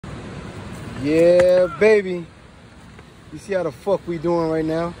Yeah, baby. You see how the fuck we doing right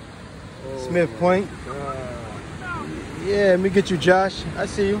now? Smith Point. Yeah, let me get you, Josh. I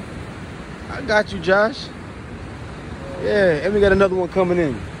see you. I got you, Josh. Yeah, and we got another one coming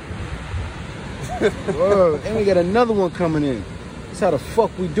in. Whoa, and we got another one coming in. That's how the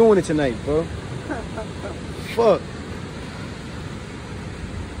fuck we doing it tonight, bro. Fuck.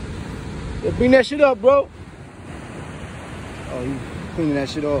 Yeah, bring that shit up, bro. Oh, you cleaning that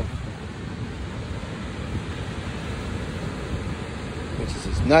shit off. Which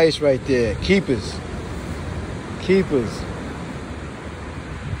is nice right there. Keepers. Keepers.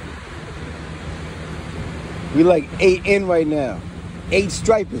 We like 8 in right now. 8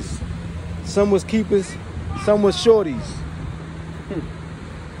 stripers. Some was keepers, some was shorties.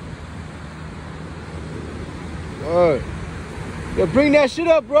 All right. Yo, bring that shit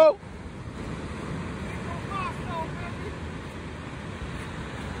up, bro.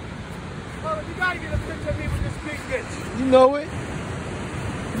 You gotta get a picture of me with this big bitch. You know it.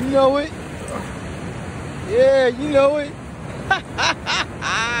 You know it. Yeah, you know it.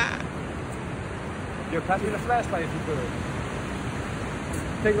 Yo, pass me the flashlight if you could.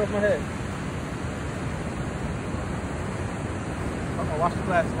 Take it off my head. Uh-oh, watch the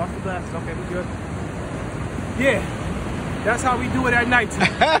glasses. Watch the glasses. Okay, we good. Yeah, that's how we do it at night.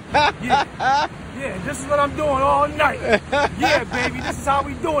 Yeah, this is what I'm doing all night. Yeah, baby, this is how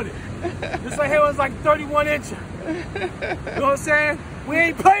we doing it. This right here was like 31 inch. You know what I'm saying? We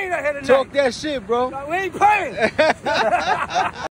ain't playing ahead of night. Talk that shit, bro. We ain't playing.